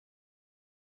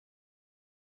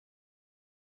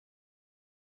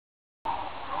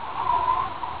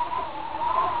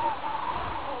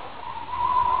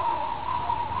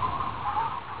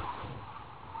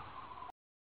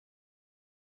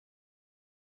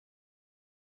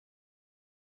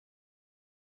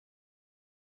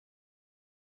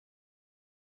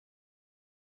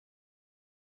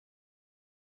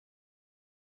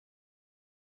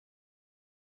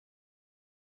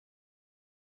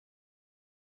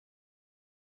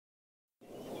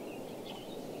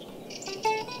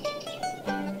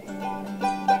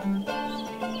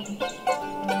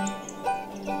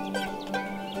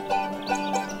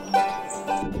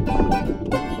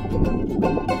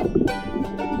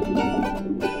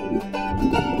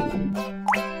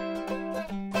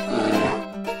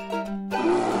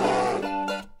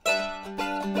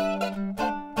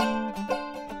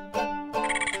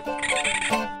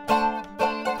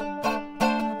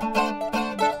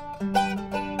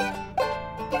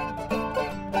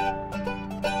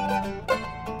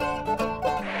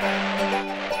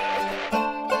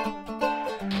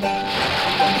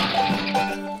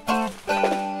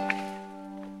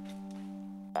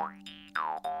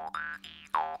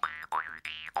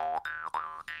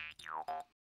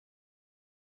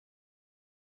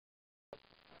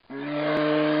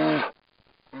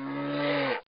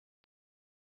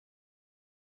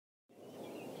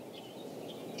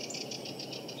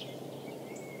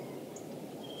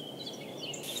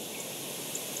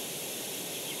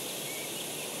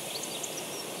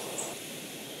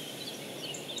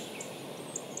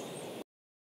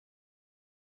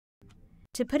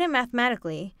To put it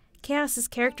mathematically, chaos is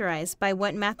characterized by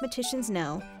what mathematicians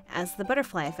know as the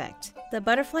butterfly effect. The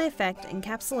butterfly effect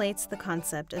encapsulates the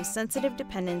concept of sensitive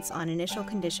dependence on initial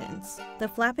conditions. The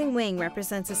flapping wing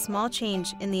represents a small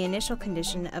change in the initial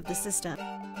condition of the system,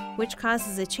 which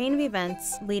causes a chain of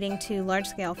events leading to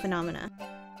large-scale phenomena.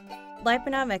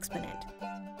 Lyapunov exponent,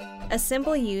 a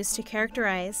symbol used to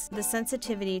characterize the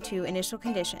sensitivity to initial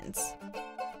conditions.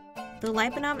 The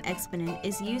Lyapunov exponent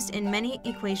is used in many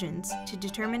equations to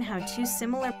determine how two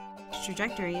similar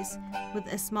trajectories with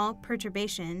a small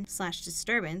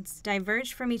perturbation/disturbance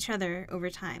diverge from each other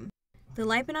over time. The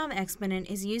Lyapunov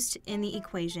exponent is used in the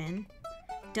equation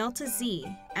delta z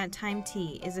at time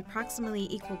t is approximately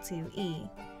equal to e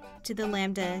to the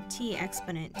lambda t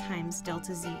exponent times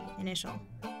delta z initial.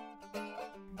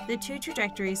 The two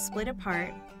trajectories split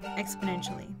apart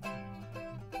exponentially.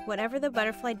 Whatever the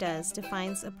butterfly does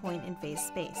defines a point in phase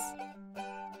space.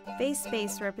 Phase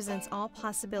space represents all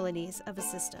possibilities of a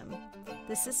system,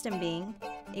 the system being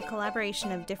a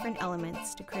collaboration of different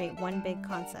elements to create one big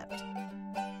concept.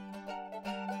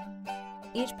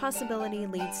 Each possibility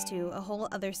leads to a whole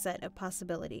other set of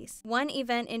possibilities. One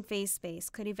event in phase space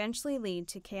could eventually lead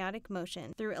to chaotic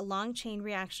motion through a long chain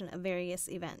reaction of various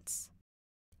events.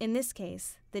 In this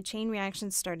case, the chain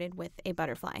reaction started with a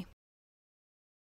butterfly.